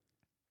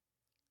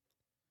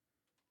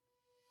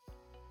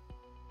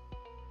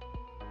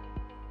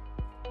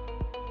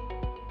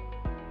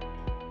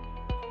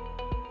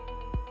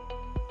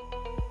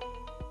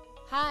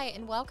Hi,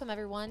 and welcome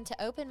everyone to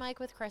Open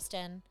Mic with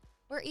Kristen,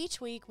 where each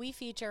week we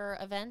feature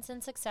events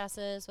and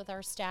successes with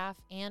our staff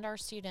and our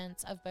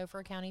students of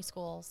Beaufort County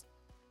schools.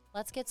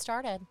 Let's get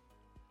started.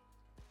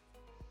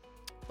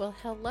 Well,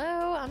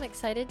 hello. I'm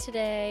excited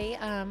today.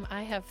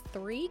 I have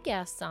 3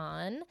 guests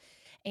on,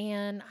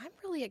 and I'm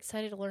really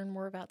excited to learn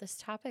more about this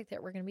topic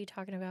that we're going to be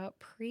talking about,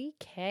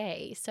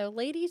 pre-K. So,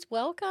 ladies,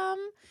 welcome.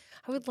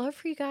 I would love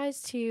for you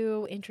guys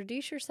to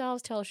introduce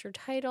yourselves, tell us your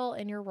title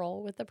and your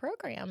role with the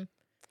program.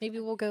 Maybe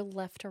we'll go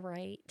left to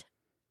right.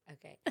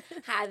 Okay.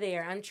 Hi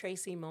there. I'm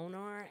Tracey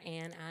Molnar,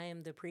 and I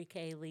am the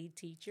pre-K lead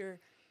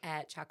teacher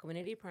at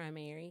Chocowinity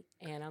Primary,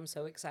 and I'm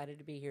so excited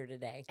to be here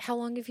today. How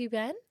long have you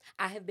been?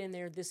 I have been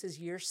there. This is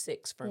year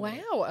 6 for me.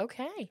 Wow.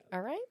 Okay.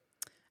 All right.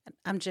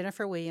 I'm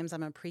Jennifer Williams.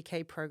 I'm a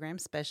pre-K program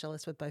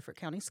specialist with Beaufort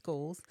County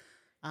Schools.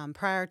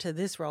 Prior to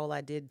this role,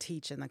 I did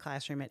teach in the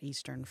classroom at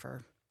Eastern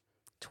for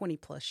 20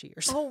 plus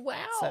years. Oh, wow.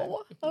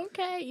 So,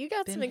 okay. You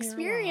got some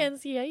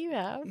experience. Yeah, you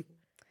have.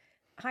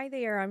 Hi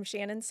there, I'm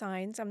Shannon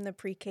Sines. I'm the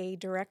pre-K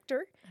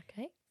director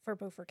for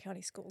Beaufort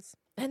County Schools.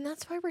 And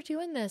that's why we're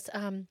doing this.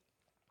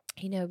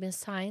 Ms.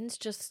 Sines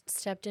just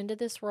stepped into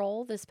this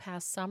role this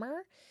past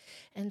summer.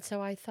 And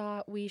so I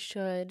thought we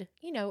should,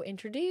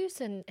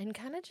 introduce and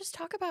kind of just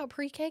talk about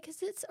pre-K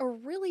because it's a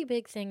really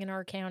big thing in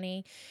our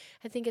county.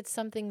 I think it's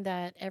something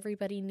that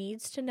everybody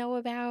needs to know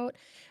about.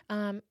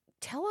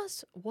 Tell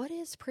us, what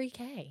is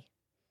pre-K?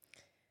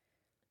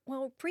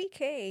 Well,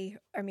 pre-K,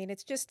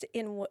 it's just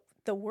in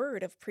the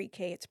word of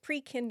pre-K. It's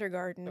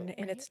pre-kindergarten,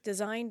 and it's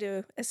designed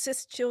to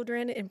assist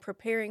children in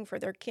preparing for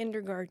their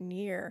kindergarten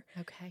year.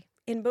 Okay.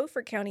 In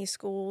Beaufort County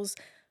Schools,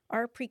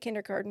 our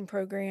pre-kindergarten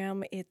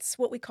program, it's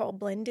what we call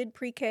blended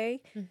pre-K.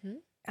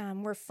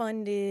 Mm-hmm. We're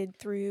funded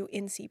through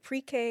NC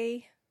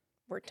Pre-K.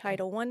 We're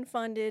Title I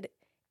funded,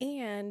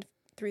 and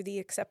through the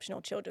Exceptional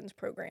Children's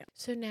Program.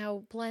 So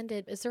now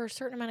blended, is there a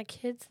certain amount of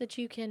kids that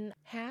you can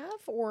have,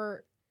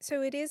 or?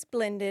 So it is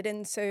blended,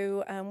 and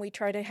so we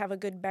try to have a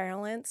good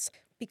balance.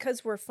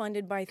 Because we're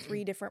funded by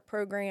 3 different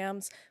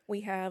programs,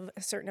 we have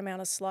a certain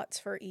amount of slots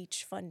for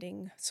each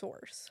funding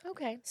source.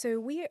 Okay. So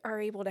we are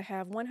able to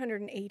have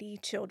 180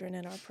 children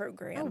in our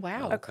program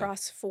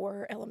across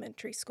 4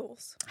 elementary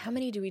schools. How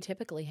many do we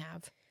typically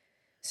have?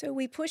 So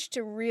we push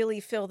to really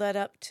fill that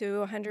up to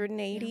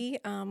 180.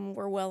 Yeah.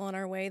 We're well on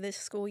our way this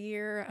school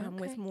year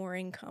with more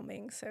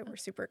incoming, so we're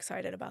super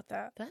excited about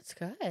that. That's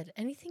good.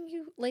 Anything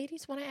you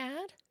ladies want to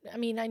add?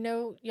 I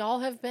know y'all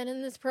have been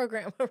in this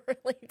program a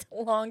really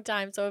long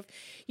time, so if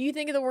you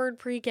think of the word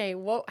pre-K,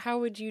 how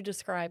would you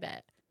describe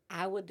it?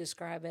 I would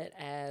describe it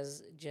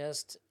as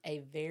just a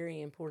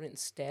very important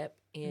step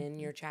in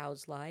your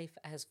child's life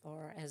as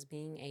far as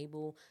being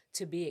able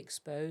to be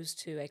exposed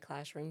to a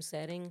classroom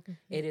setting. Mm-hmm.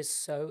 It is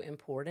so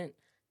important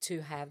to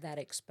have that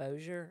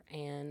exposure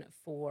and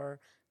for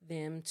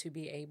them to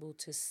be able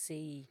to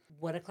see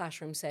what a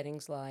classroom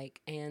setting's like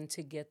and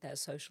to get that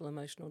social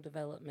emotional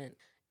development.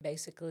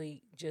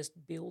 Basically, just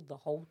build the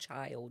whole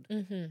child.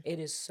 Mm-hmm. It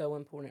is so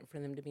important for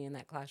them to be in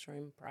that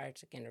classroom prior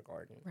to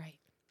kindergarten. Right.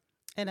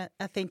 And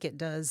I think it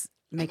does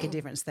make a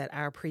difference that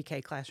our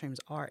pre-K classrooms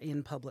are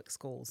in public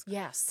schools.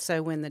 Yes.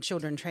 So when the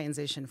children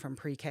transition from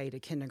pre-K to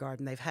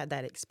kindergarten, they've had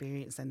that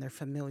experience and they're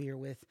familiar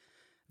with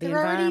the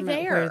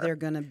environment where they're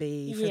going to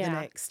be for the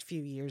next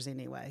few years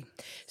anyway.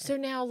 So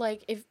now,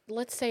 if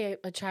let's say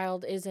a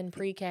child is in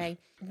pre-K,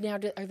 now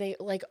are they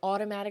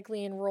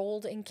automatically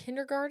enrolled in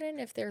kindergarten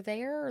if they're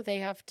there, or they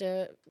have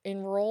to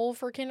enroll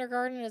for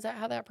kindergarten? Is that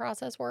how that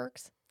process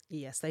works?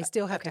 Yes, they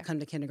still have to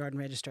come to kindergarten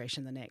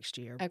registration the next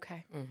year.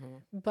 Okay. Mm-hmm.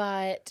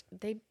 But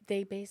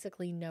they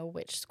basically know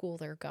which school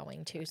they're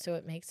going to, so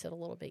it makes it a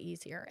little bit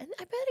easier. And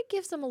I bet it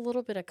gives them a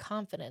little bit of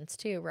confidence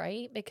too,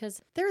 right?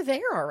 Because they're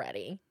there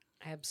already.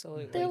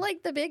 Absolutely. They're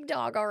like the big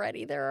dog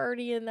already. They're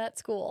already in that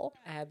school.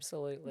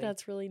 Absolutely.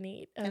 That's really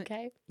neat.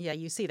 Okay.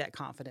 You see that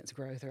confidence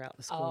grow throughout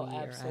the school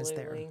year as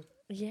they're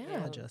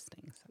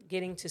adjusting. So.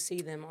 Getting to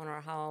see them on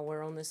our hall.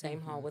 We're on the same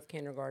hall with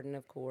kindergarten,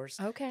 of course.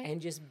 Okay. And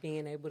just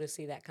being able to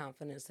see that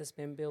confidence that's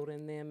been built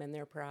in them and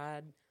their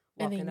pride.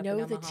 And they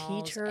know the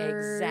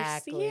teachers.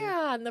 Exactly.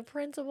 Yeah, and the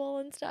principal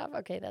and stuff.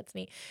 Okay, that's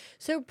neat.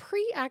 So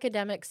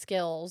pre-academic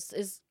skills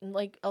is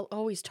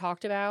always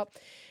talked about.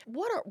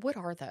 What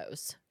are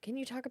those? Can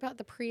you talk about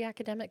the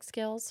pre-academic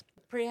skills?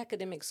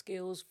 Pre-academic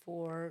skills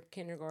for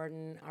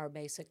kindergarten are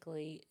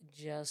basically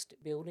just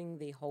building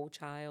the whole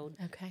child.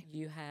 Okay.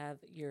 You have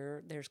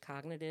there's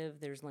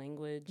cognitive, there's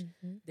language,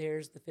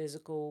 there's the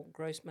physical,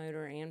 gross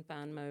motor and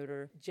fine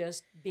motor.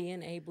 Just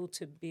being able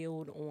to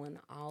build on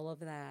all of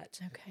that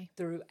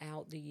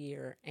throughout the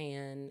year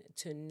and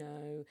to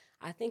know,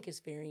 I think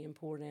it's very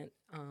important.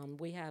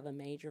 We have a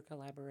major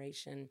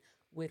collaboration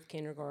with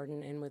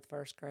kindergarten and with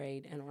first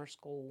grade in our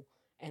school.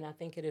 And I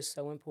think it is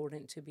so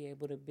important to be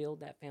able to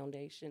build that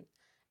foundation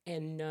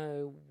and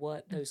know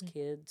what those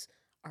kids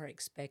are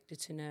expected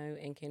to know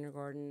in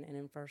kindergarten and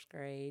in first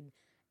grade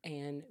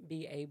and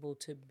be able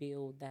to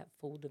build that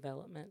full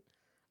development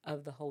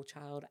of the whole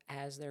child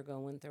as they're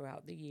going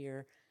throughout the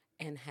year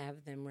and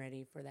have them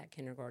ready for that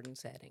kindergarten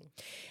setting.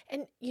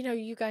 And,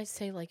 you guys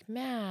say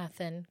math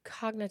and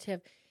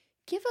cognitive.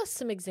 give us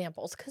some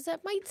examples, because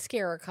that might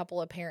scare a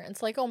couple of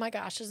parents. Like, oh my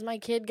gosh, is my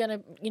kid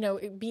going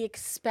to, be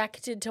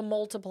expected to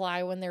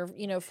multiply when they're,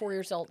 4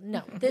 years old?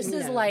 No, this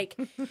is like,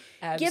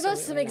 give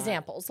us some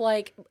examples.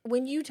 Like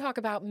when you talk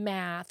about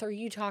math, or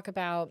you talk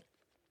about,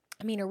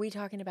 are we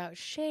talking about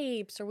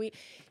shapes?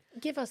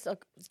 Give us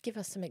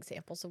some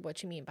examples of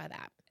what you mean by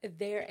that.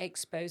 They're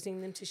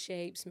exposing them to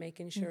shapes,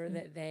 making sure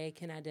that they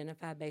can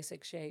identify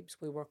basic shapes.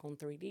 We work on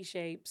 3D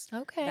shapes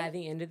by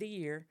the end of the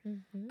year.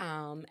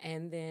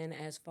 And then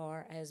as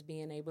far as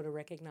being able to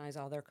recognize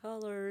all their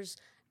colors,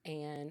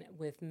 and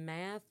with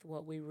math,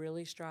 what we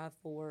really strive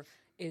for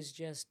is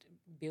just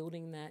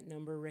building that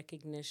number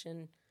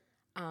recognition,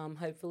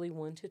 hopefully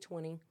 1 to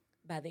 20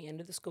 by the end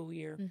of the school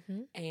year,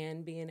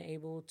 and being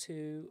able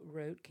to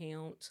rote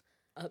count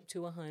up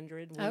to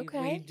 100.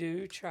 We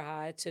do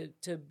try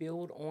to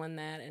build on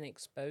that and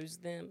expose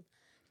them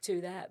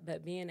to that,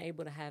 but being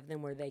able to have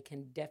them where they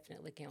can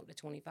definitely count to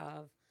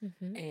 25.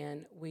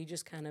 And we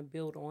just kind of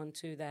build on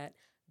to that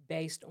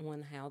based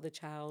on how the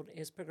child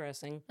is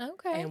progressing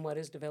and what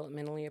is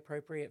developmentally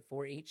appropriate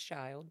for each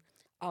child.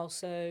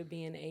 Also,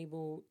 being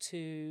able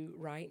to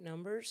write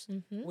numbers.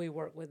 We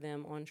work with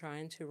them on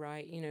trying to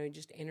write,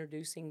 just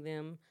introducing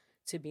them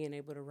to being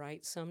able to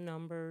write some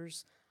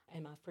numbers.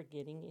 Am I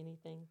forgetting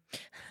anything?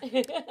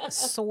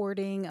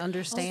 Sorting,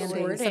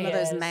 understanding some of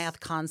those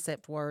math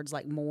concept words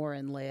like more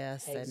and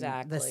less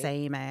and the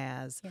same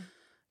as. Yeah.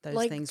 Those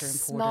like things are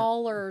important.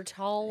 Smaller,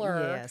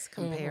 taller. Yes,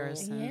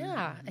 comparison.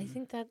 Yeah, I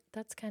think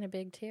that's kind of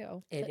big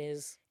too. It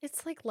is.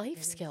 It's like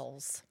life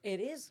skills. It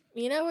is.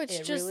 It's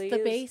just really the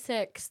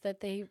basics that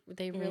they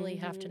really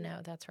have to know.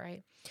 That's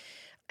right.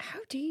 How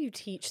do you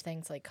teach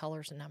things like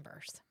colors and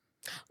numbers?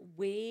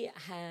 We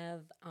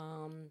have...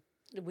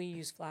 we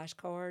use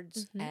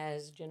flashcards.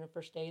 As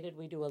Jennifer stated,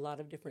 we do a lot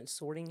of different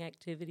sorting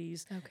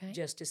activities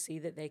just to see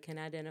that they can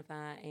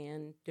identify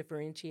and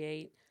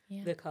differentiate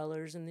the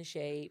colors and the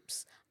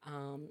shapes.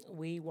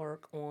 We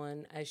work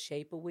on a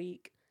shape a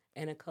week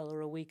and a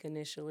color a week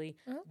initially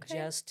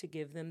just to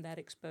give them that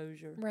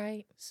exposure.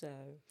 Right. So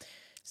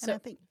I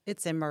think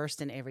it's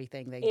immersed in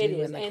everything they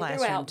do in the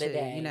classroom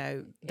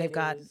too. They've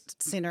got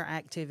center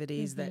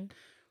activities that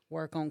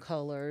work on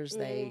colors.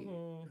 They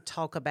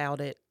talk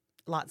about it.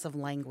 Lots of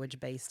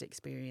language-based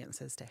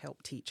experiences to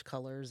help teach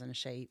colors and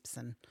shapes,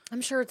 and I'm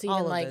sure it's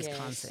even like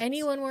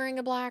anyone wearing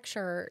a black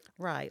shirt,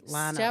 right?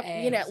 Line up,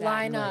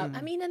 line up.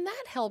 And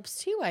that helps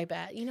too. I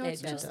bet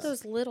it's just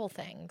those little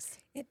things.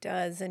 It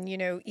does, and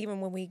even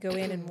when we go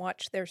in and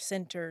watch their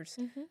centers,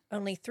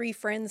 only 3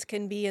 friends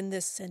can be in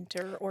this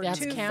center, or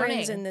 2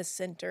 friends in this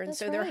center, and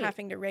so they're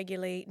having to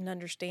regulate and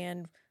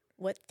understand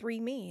what 3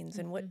 means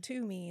and what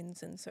 2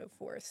 means and so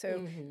forth.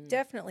 So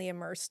definitely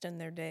immersed in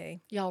their day.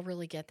 Y'all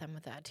really get them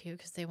with that too,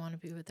 because they want to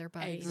be with their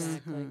buddies.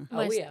 Exactly.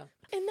 Oh, yeah.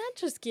 And that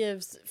just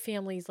gives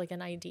families like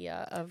an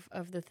idea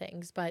of the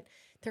things, but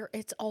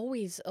it's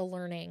always a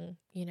learning,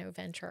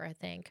 venture, I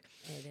think.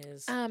 It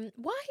is.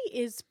 Why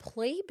is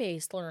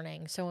play-based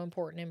learning so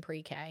important in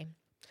pre-K?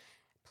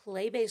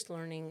 Play-based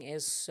learning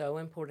is so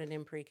important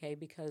in pre-K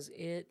because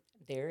it,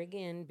 there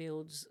again,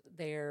 builds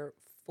their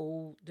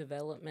full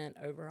development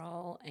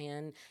overall,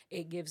 and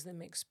it gives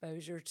them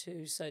exposure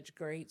to such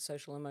great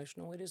social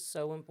emotional. It is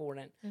so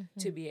important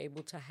to be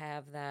able to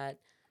have that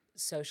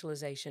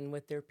socialization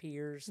with their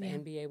peers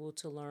and be able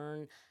to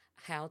learn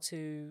how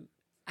to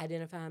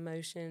identify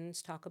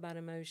emotions, talk about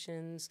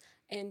emotions,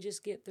 and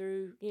just get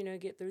through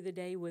the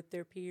day with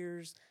their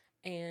peers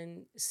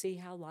and see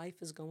how life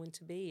is going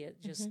to be.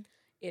 It just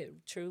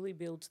it truly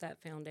builds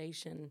that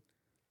foundation,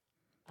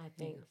 I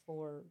think,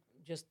 for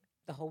just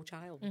the whole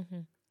child.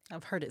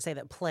 I've heard it say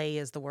that play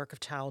is the work of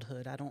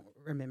childhood. I don't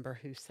remember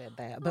who said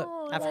that, but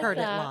I've heard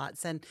it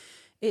lots. And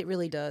it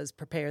really does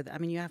prepare.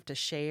 You have to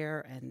share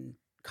and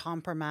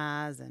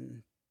compromise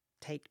and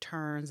take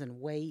turns and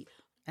wait.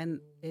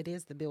 And it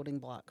is the building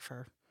block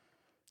for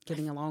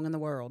getting along in the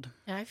world.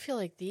 And I feel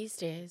like these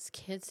days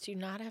kids do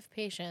not have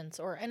patience,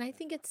 and I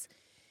think it's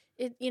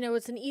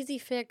an easy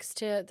fix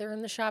they're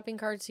in the shopping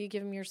cart, so you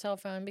give them your cell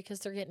phone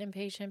because they're getting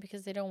impatient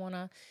because they don't want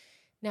to.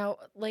 Now,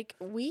 like,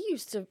 we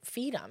used to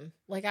feed them.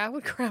 Like, I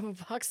would grab a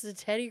box of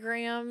Teddy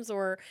Grahams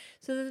so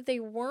that they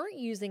weren't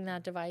using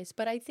that device.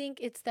 But I think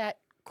it's that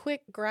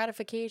quick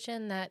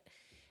gratification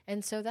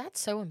and so that's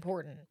so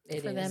important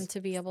for them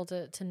to be able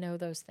to know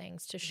those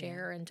things, to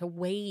share and to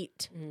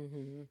wait.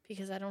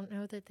 Because I don't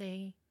know that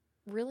they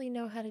really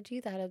know how to do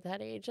that at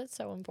that age. It's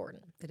so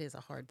important. It is a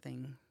hard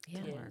thing to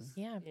learn.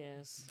 Yeah.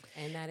 Yes.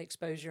 And that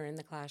exposure in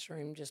the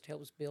classroom just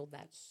helps build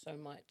that so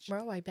much.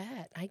 Oh, I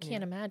bet. I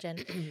can't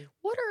imagine.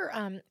 What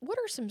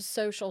are some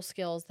social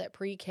skills that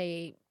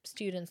pre-K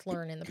students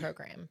learn in the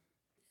program?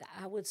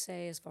 I would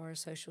say, as far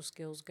as social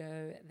skills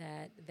go,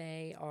 that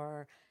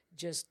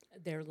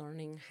they're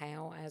learning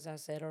how, as I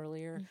said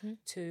earlier,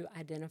 to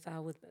identify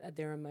with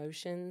their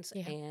emotions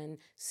and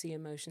see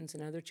emotions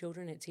in other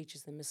children. It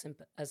teaches them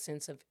a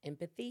sense of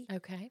empathy.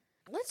 Okay.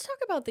 Let's talk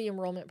about the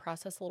enrollment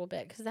process a little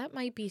bit, because that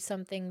might be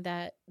something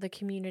that the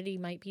community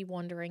might be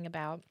wondering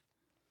about.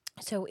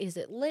 So is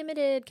it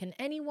limited? Can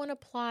anyone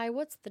apply?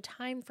 What's the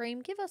time frame?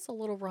 Give us a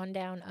little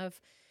rundown of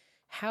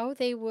how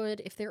they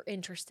would, if they're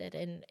interested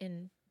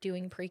in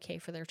doing pre-K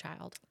for their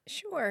child.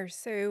 Sure.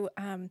 So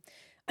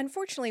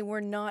unfortunately, we're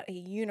not a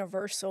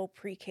universal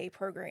pre-K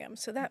program.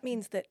 So that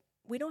means that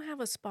we don't have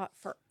a spot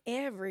for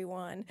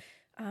everyone.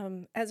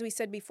 As we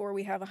said before,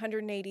 we have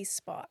 180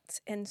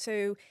 spots. And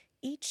so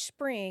each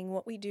spring,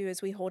 what we do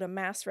is we hold a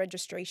mass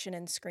registration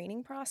and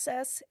screening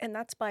process, and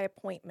that's by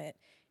appointment.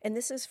 And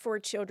this is for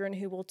children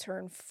who will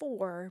turn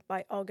 4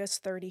 by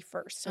August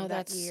 31st of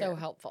that year. That's so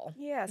helpful.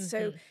 Yeah,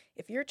 so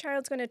if your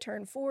child's going to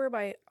turn 4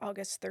 by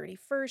August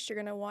 31st, you're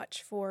going to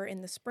watch for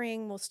in the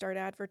spring. We'll start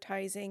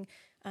advertising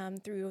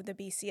through the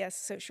BCS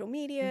social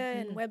media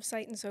and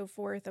website and so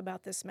forth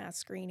about this mass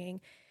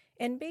screening.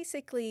 And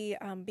basically,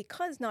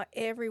 because not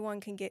everyone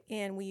can get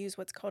in, we use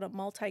what's called a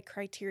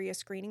multi-criteria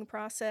screening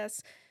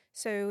process.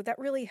 So that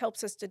really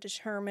helps us to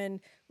determine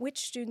which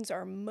students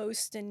are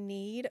most in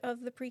need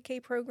of the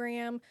pre-K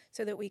program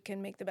so that we can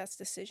make the best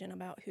decision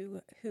about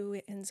who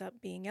ends up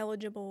being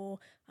eligible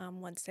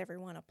once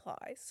everyone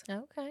applies.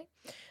 Okay.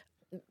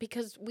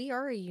 Because we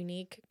are a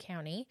unique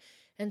county,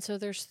 and so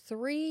there's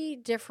 3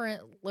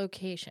 different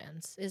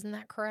locations. Isn't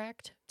that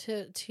correct?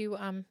 To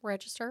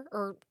register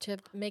or to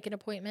make an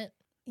appointment?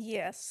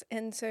 Yes.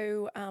 And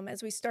so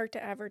as we start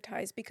to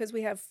advertise, because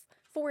we have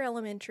 4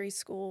 elementary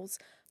schools,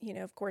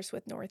 of course,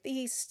 with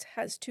Northeast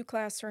has 2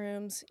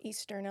 classrooms,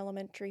 Eastern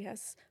Elementary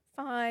has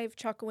 5,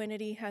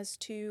 Chocowinity has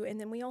 2, and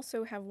then we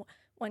also have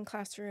 1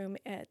 classroom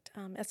at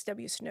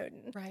SW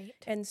Snowden. Right.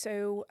 And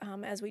so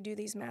as we do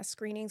these mass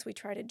screenings, we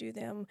try to do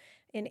them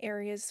in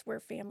areas where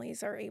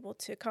families are able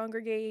to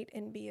congregate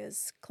and be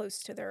as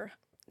close to their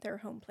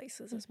home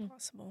places as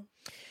possible.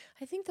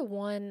 I think the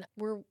one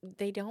where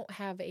they don't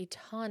have a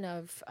ton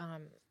of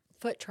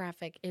foot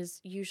traffic is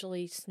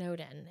usually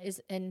Snowden.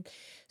 And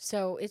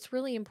so it's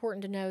really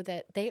important to know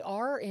that they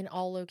are in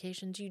all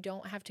locations. You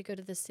don't have to go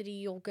to the city.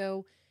 You'll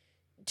go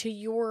to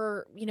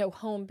your,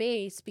 home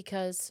base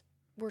because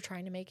we're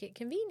trying to make it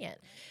convenient.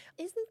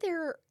 Isn't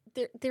there,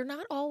 they're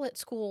not all at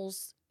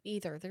schools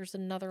either. There's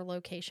another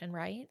location,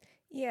 right?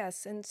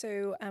 Yes. And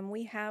so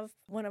we have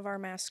one of our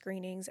mass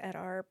screenings at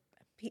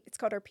it's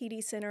called our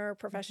PD Center,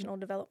 Professional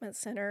Development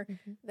Center,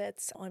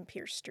 that's on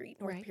Pierce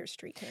Street, North Pierce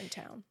Street here in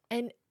town.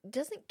 And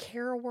doesn't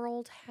Care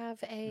World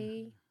have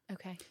a...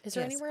 Okay. Is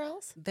there anywhere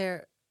else?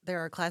 There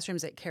are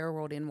classrooms at Care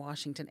World in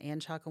Washington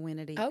and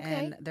Chocowinity,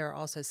 and there are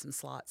also some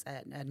slots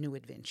at New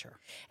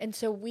Adventure. And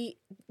so we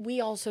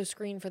also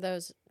screen for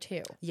those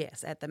too?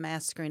 Yes, at the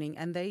mass screening,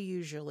 and they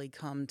usually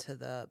come to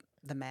the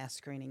mass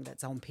screening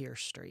that's on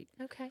Pierce Street.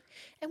 Okay.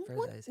 And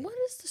what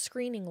does the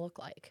screening look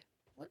like?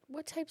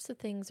 What types of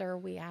things are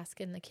we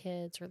asking the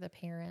kids or the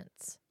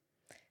parents?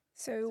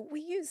 So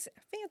we use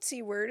a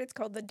fancy word. It's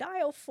called the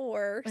Dial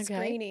 4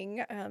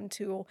 screening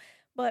tool.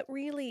 But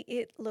really,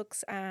 it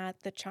looks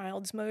at the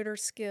child's motor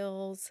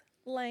skills,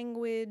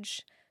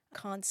 language,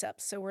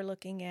 concepts. So we're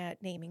looking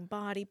at naming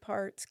body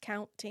parts,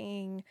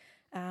 counting,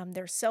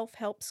 their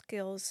self-help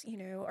skills.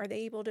 Are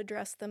they able to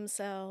dress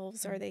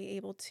themselves? Are they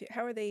able to,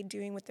 how are they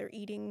doing with their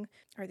eating?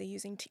 Are they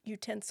using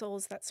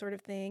utensils, that sort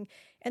of thing?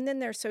 And then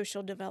their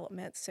social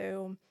development.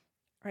 So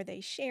are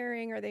they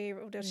sharing? Are they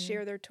able to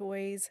share their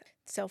toys?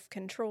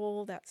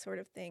 Self-control, that sort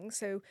of thing.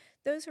 So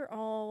those are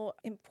all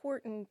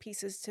important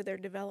pieces to their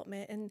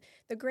development. And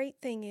the great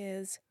thing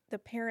is the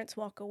parents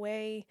walk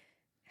away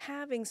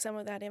having some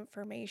of that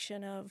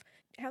information of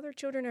how their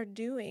children are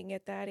doing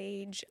at that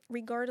age,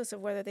 regardless of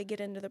whether they get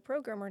into the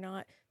program or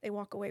not. They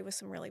walk away with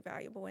some really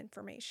valuable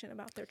information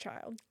about their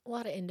child. A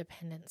lot of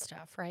independent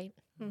stuff, right?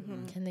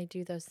 Can they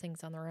do those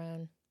things on their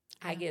own?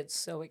 I get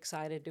so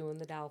excited doing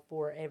the Dial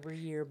 4 every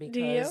year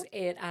because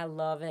I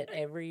love it.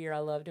 Every year I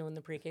love doing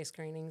the pre-K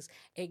screenings.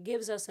 It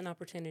gives us an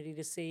opportunity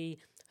to see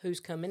who's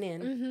coming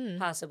in,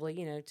 possibly,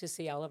 to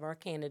see all of our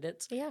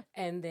candidates. Yeah.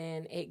 And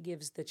then it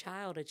gives the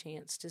child a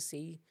chance to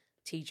see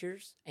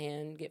teachers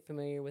and get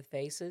familiar with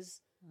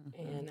faces.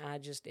 And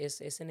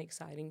it's an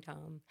exciting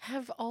time.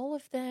 Have all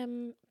of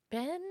them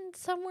been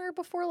somewhere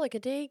before, like a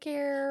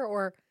daycare,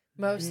 or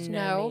most?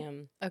 No,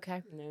 ma'am.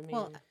 Okay. No, ma'am.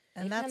 Well,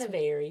 and it that's kind of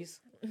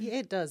varies. Yeah,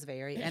 it does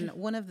vary. And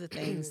one of the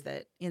things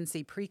that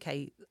NC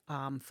Pre-K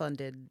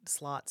funded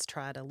slots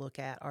try to look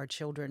at are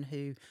children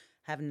who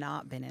have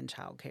not been in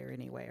childcare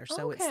anywhere.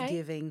 So it's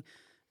giving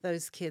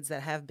those kids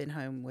that have been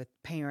home with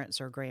parents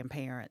or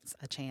grandparents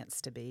a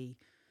chance to be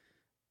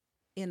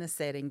in a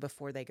setting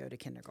before they go to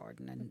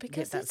kindergarten and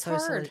because get that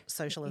hard.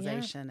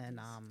 socialization and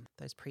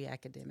those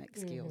pre-academic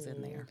skills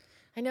in there.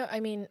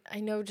 I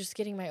know just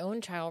getting my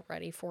own child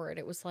ready for it,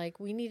 it was like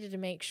we needed to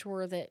make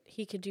sure that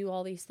he could do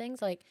all these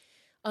things like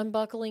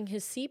unbuckling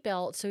his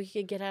seatbelt so he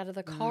could get out of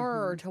the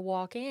car or to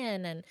walk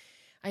in. And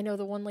I know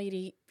the one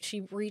lady,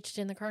 she reached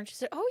in the car and she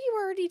said, "Oh,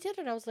 you already did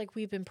it." I was like,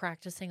 "We've been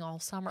practicing all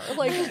summer."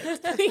 Like,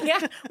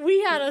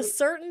 we had a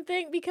certain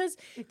thing because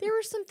there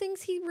were some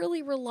things he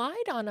really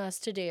relied on us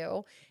to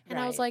do. And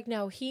I was like,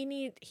 no,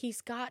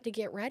 he's got to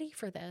get ready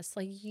for this.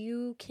 Like,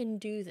 you can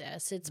do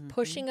this. It's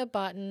pushing a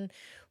button,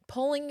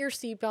 pulling your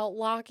seatbelt,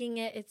 locking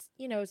it. It's,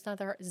 it's not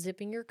that hard.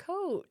 Zipping your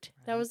coat.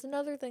 Right. That was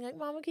another thing. Like,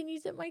 Mama, can you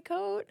zip my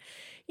coat?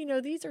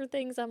 These are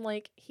things I'm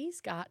like,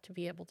 he's got to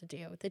be able to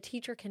do. The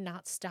teacher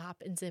cannot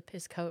stop and zip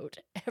his coat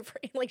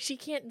she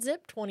can't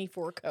zip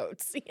 24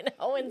 coats,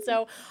 And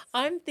so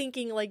I'm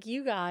thinking like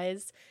you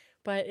guys,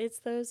 but it's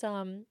those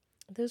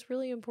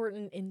really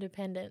important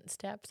independent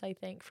steps, I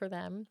think, for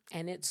them.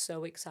 And it's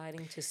so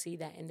exciting to see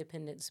that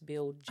independence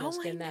build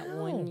just in that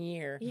 1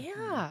 year.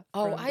 Yeah.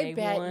 From I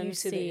bet one you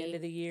to the end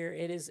of the year.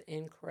 It is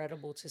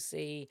incredible to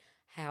see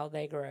how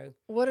they grow.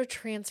 What a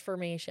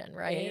transformation,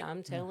 right? And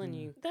I'm telling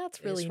you,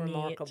 that's really neat.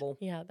 Remarkable.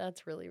 Yeah,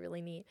 that's really,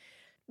 really neat.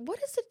 What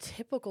does a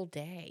typical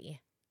day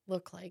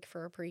look like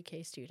for a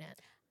pre-K student?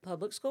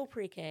 Public school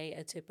pre-K,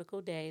 a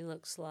typical day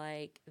looks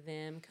like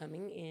them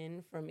coming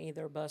in from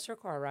either bus or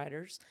car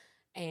riders,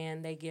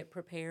 and they get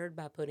prepared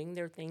by putting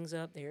their things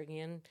up. There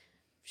again,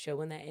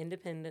 showing that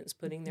independence,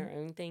 putting their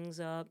own things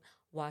up,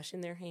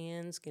 washing their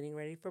hands, getting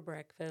ready for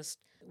breakfast.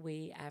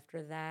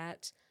 After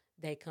that,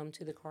 they come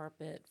to the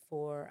carpet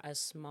for a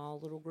small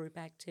little group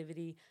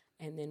activity,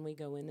 and then we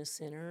go into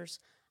centers.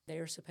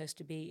 They're supposed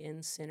to be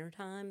in center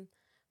time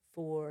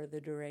for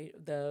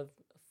the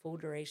full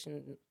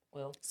duration.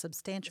 Well,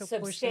 substantial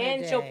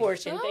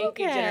portion. Thank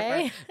you,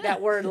 Jennifer.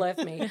 That word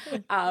left me.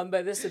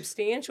 But the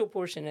substantial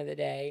portion of the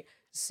day.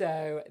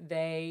 So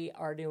they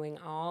are doing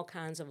all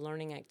kinds of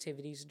learning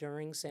activities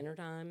during center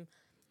time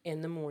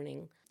in the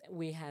morning.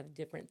 We have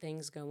different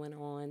things going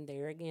on.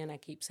 There again, I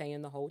keep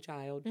saying the whole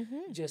child,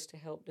 just to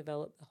help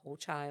develop the whole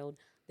child.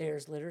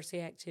 There's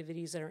literacy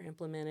activities that are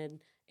implemented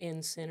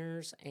in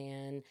centers,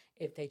 and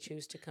if they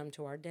choose to come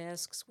to our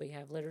desks, we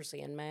have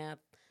literacy and math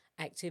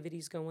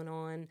activities going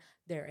on.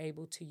 They're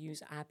able to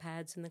use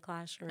iPads in the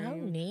classroom. Oh,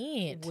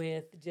 neat.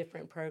 With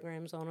different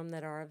programs on them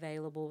that are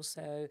available.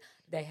 So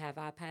they have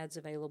iPads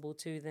available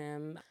to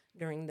them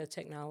during the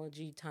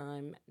technology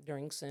time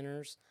during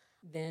centers.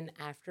 Then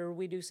after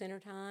we do center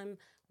time,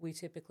 we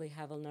typically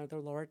have another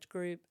large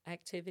group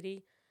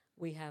activity.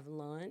 We have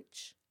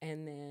lunch,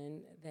 and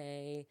then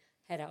they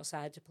head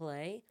outside to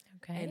play.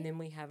 Okay. And then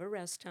we have a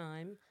rest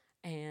time.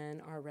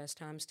 And our rest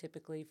time's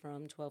typically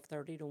from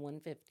 12:30 to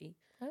 1:50.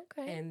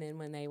 Okay. And then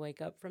when they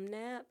wake up from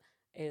nap,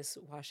 is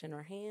washing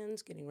our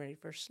hands, getting ready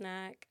for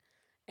snack,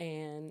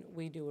 and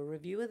we do a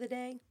review of the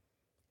day,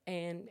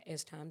 and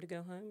it's time to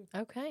go home.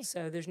 Okay.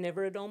 So there's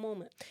never a dull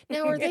moment.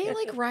 Now, are they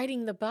like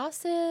riding the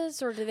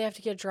buses, or do they have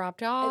to get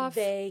dropped off?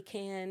 They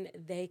can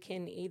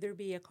either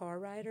be a car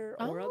rider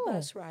or a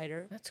bus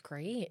rider. That's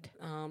great.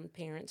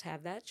 Parents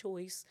have that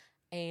choice.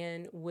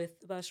 And with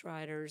the bus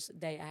riders,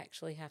 they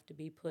actually have to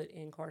be put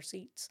in car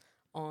seats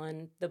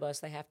on the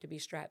bus. They have to be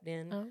strapped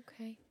in.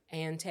 Okay.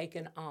 And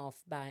taken off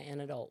by an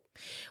adult.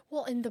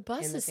 Well, and the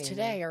buses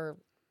today are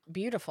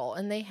beautiful,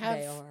 and they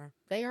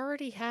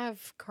already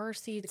have car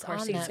seats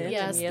on them.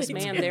 Yes,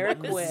 ma'am. They're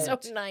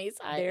equipped. So nice.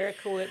 They're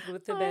equipped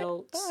with the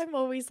belts. I'm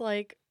always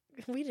like,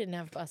 we didn't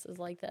have buses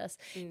like this.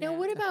 No. Now,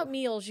 what about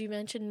meals? You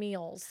mentioned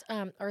meals.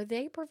 Are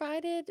they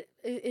provided?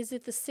 Is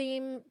it the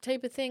same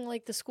type of thing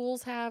like the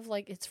schools have?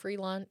 Like it's free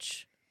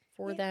lunch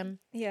for them?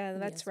 Yeah,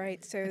 that's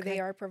right. So they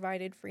are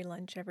provided free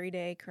lunch every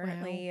day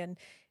currently,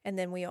 and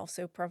then we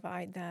also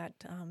provide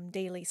that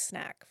daily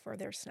snack for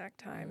their snack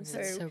time.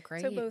 That's so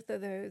great. So both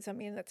of those, I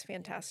mean, that's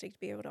fantastic to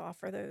be able to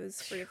offer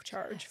those free of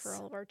charge for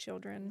all of our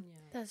children.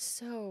 Yeah. That's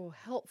so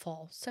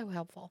helpful. So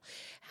helpful.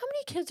 How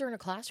many kids are in a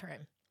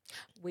classroom?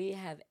 We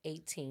have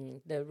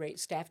 18. The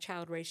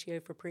staff-child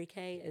ratio for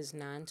pre-K is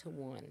 9 to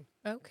 1.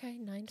 Okay,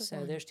 9 to 1.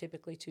 So there's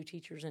typically 2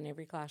 teachers in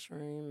every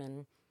classroom,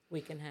 and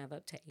we can have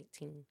up to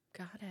 18.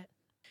 Got it.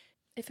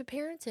 If a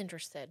parent's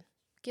interested,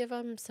 give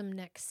them some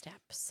next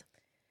steps.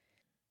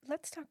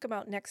 Let's talk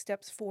about next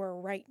steps for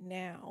right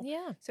now.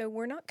 Yeah. So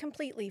we're not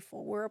completely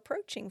full. We're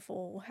approaching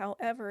full.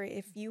 However,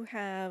 if you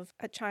have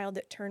a child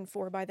that turned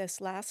 4 by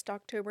this last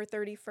October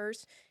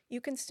 31st,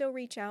 you can still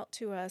reach out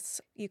to us.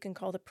 You can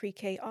call the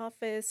pre-K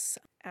office,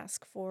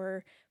 ask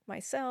for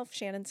myself,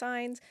 Shannon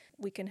Sines.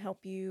 We can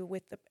help you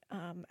with the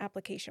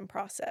application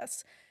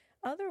process.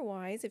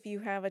 Otherwise, if you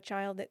have a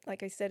child that,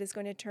 like I said, is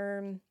going to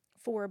turn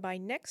 4 by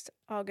next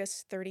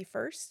August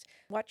 31st.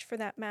 Watch for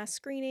that mass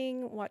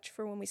screening. Watch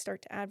for when we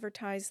start to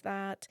advertise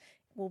that.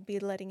 We'll be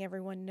letting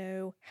everyone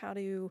know how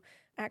to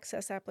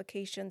access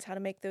applications, how to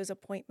make those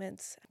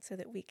appointments so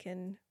that we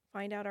can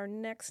find out our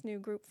next new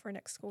group for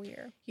next school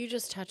year. You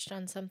just touched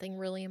on something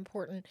really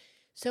important.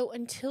 So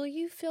until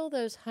you fill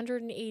those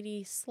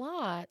 180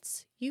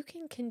 slots, you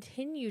can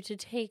continue to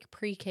take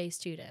pre-K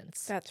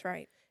students. That's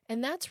right.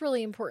 And that's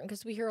really important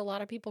because we hear a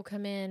lot of people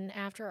come in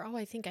after,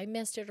 I think I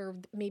missed it, or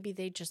maybe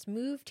they just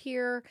moved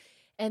here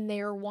and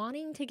they're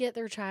wanting to get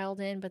their child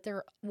in, but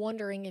they're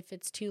wondering if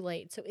it's too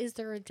late. So is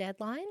there a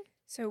deadline?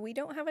 So we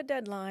don't have a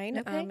deadline.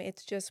 Okay.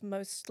 It's just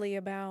mostly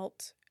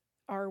about,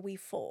 are we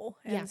full?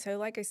 And so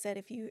like I said,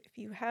 if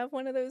you have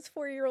one of those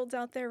 4-year-olds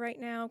out there right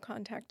now,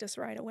 contact us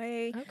right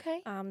away.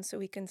 Okay. So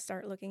we can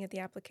start looking at the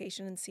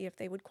application and see if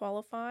they would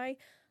qualify.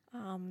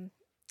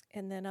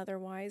 And then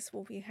otherwise,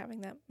 we'll be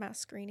having that mass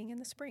screening in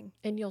the spring.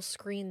 And you'll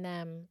screen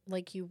them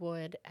like you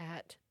would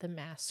at the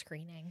mass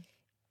screening.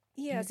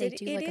 Yes,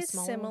 it is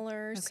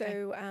similar. Okay.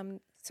 So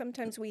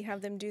sometimes we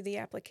have them do the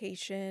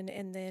application,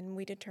 and then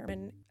we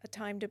determine a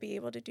time to be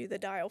able to do the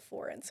dial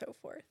for and so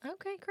forth.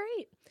 Okay,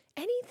 great.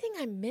 Anything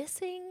I'm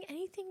missing?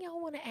 Anything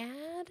y'all want to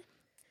add?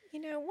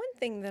 One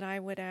thing that I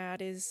would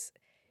add is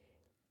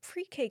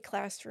pre-K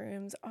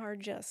classrooms are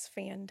just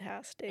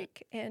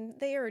fantastic, and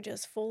they are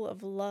just full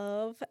of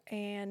love.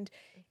 And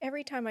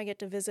every time I get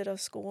to visit a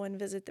school and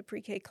visit the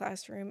pre-K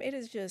classroom, it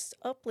is just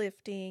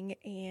uplifting,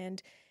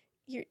 and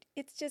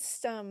it's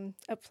just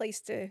a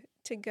place to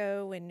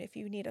go. And if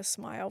you need a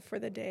smile for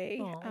the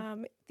day,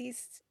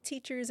 these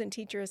teachers and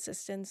teacher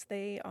assistants,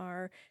 they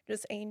are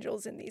just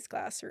angels in these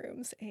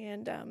classrooms.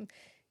 And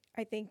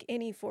I think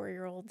any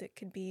 4-year-old that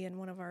could be in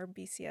one of our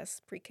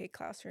BCS pre-K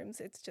classrooms,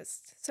 it's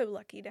just so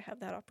lucky to have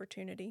that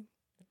opportunity.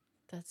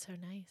 That's so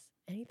nice.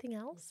 Anything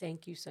else?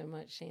 Thank you so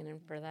much, Shannon,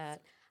 for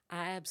that.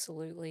 I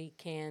absolutely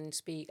can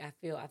speak. I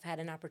feel I've had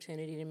an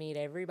opportunity to meet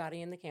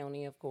everybody in the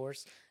county, of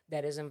course,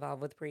 that is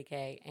involved with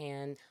pre-K,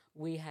 and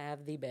we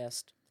have the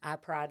best. I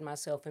pride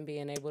myself in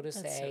being able to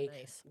say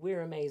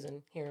we're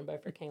amazing here in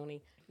Beaufort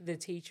County. The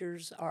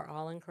teachers are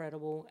all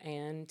incredible,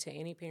 and to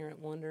any parent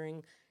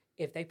wondering,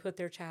 if they put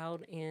their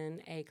child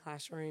in a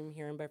classroom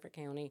here in Beaufort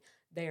County,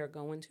 they are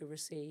going to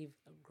receive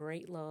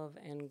great love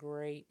and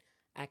great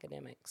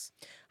academics.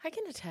 I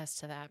can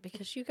attest to that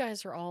because you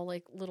guys are all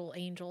like little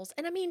angels.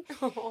 And I mean,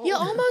 you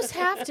almost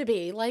have to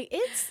be. Like,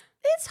 it's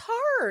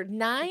hard.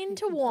 9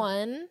 to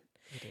 1.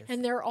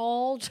 And they're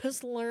all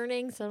just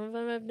learning. Some of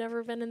them have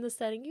never been in the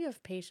setting. You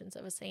have patience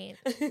of a saint.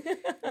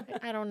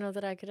 I don't know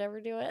that I could ever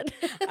do it.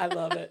 I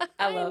love it.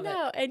 I love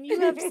know. it. And you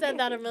have said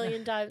that a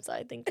million times, so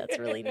I think that's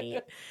really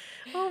neat.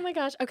 Oh my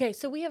gosh. Okay,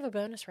 so we have a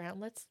bonus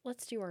round.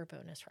 Let's do our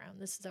bonus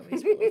round. This is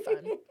always really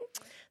fun.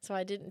 So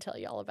I didn't tell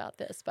you all about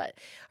this, but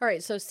all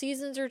right, so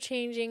seasons are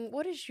changing.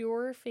 What is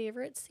your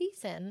favorite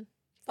season?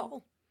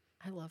 Fall.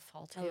 I love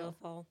fall too. I love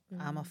fall.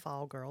 I'm a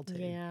fall girl too.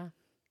 Yeah.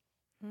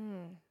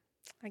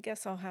 I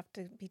guess I'll have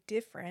to be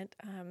different.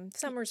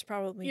 Summer's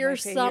probably your my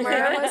summer.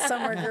 I'm a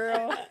summer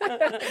girl.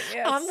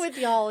 Yes. I'm with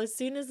y'all. As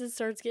soon as it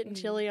starts getting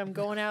chilly, I'm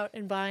going out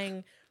and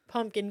buying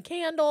pumpkin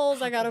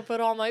candles. I got to put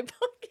all my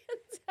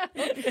pumpkins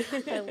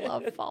out. I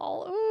love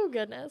fall. Oh,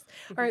 goodness.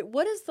 All right.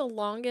 What is the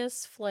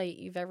longest flight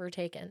you've ever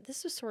taken?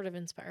 This was sort of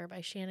inspired by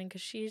Shannon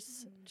because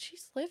she's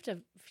lived a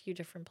few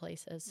different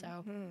places.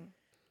 So,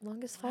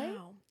 longest flight?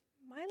 Wow.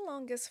 My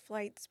longest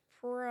flight's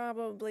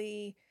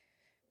probably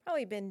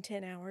been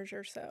 10 hours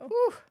or so.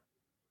 Whew.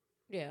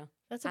 Yeah.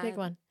 That's a big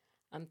one.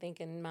 I'm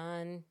thinking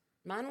mine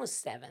was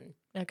 7.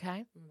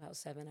 Okay. About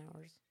 7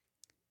 hours.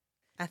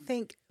 I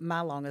think my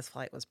longest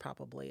flight was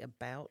probably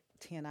about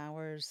 10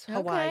 hours. Okay.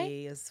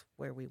 Hawaii is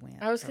where we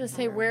went. I was going to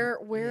say, where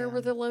were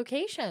the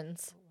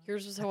locations?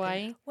 Yours was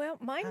Hawaii? Well,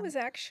 mine was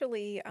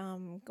actually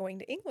going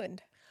to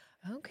England.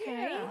 Okay.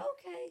 Yeah.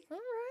 Okay. All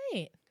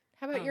right.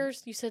 How about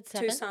yours? You said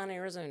 7? Tucson,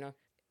 Arizona.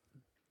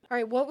 All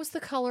right. What was the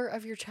color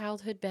of your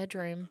childhood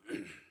bedroom?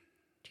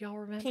 Do y'all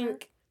remember?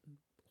 Pink.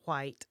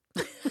 White.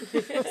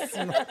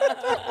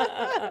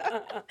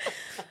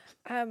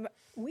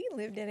 We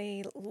lived in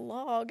a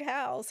log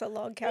house, a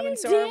log cabin, You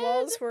so our did?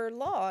 walls were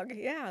log.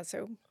 Yeah,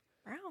 so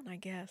brown, I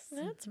guess.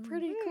 That's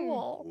pretty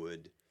cool.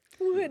 Wood.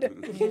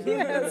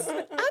 Yes. I'm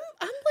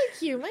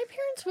like you. My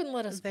parents wouldn't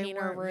let us They paint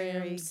our weren't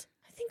very rooms.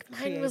 I think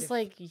mine was creative.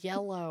 like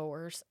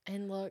yellow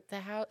and look, the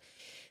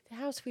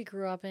house we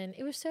grew up in,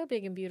 it was so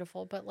big and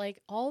beautiful, but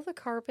like all the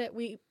carpet,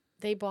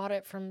 they bought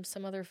it from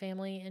some other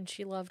family and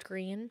she loved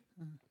green.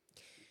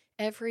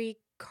 Every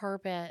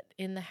carpet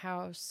in the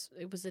house,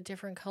 it was a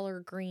different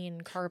color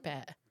green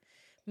carpet.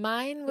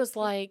 Mine was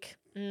like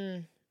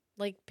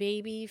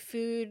baby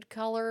food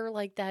color,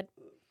 like that.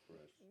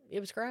 It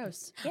was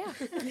gross. Yeah.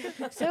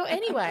 So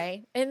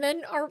anyway, and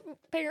then our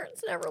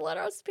parents never let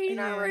us paint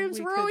our rooms.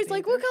 we We're always couldn't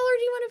like, what color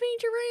do you want to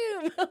paint your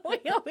room?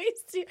 We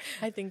always do.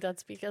 I think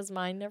that's because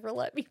mine never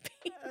let me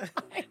paint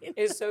mine.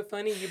 It's so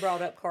funny you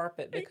brought up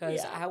carpet because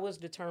Yeah. I was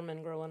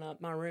determined growing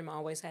up, my room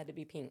always had to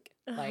be pink.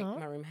 Like,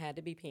 my room had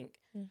to be pink.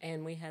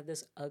 And we had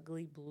this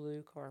ugly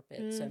blue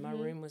carpet. So my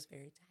room was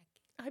very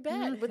tacky. I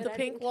bet. With But the I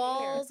pink didn't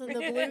walls care. and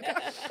the blue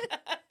carpet.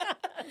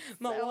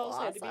 My So walls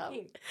had to awesome.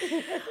 be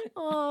pink.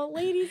 Oh,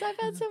 ladies, I've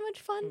had so much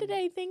fun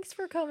today. Thanks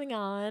for coming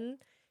on,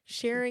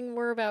 sharing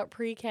more about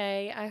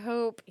pre-K. I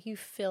hope you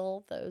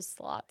fill those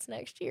slots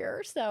next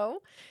year.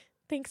 So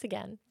thanks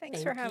again.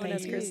 Thanks for having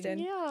us, you. Kristen.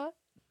 Yeah.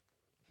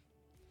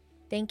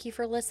 Thank you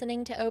for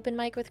listening to Open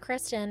Mic with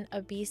Kristen,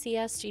 a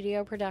BCS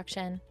studio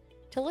production.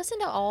 To listen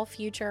to all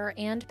future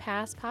and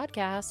past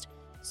podcasts,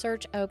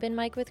 search Open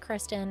Mic with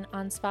Kristen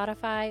on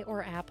Spotify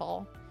or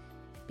Apple.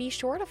 Be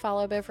sure to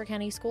follow Beaufort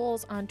County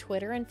Schools on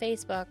Twitter and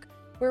Facebook,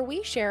 where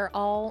we share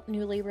all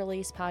newly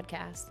released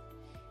podcasts.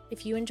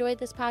 If you enjoyed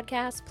this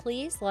podcast,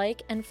 please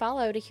like and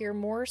follow to hear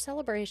more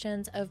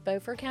celebrations of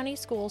Beaufort County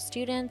School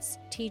students,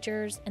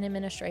 teachers, and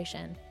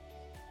administration.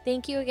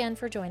 Thank you again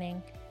for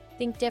joining.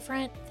 Think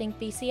different, think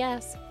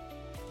BCS.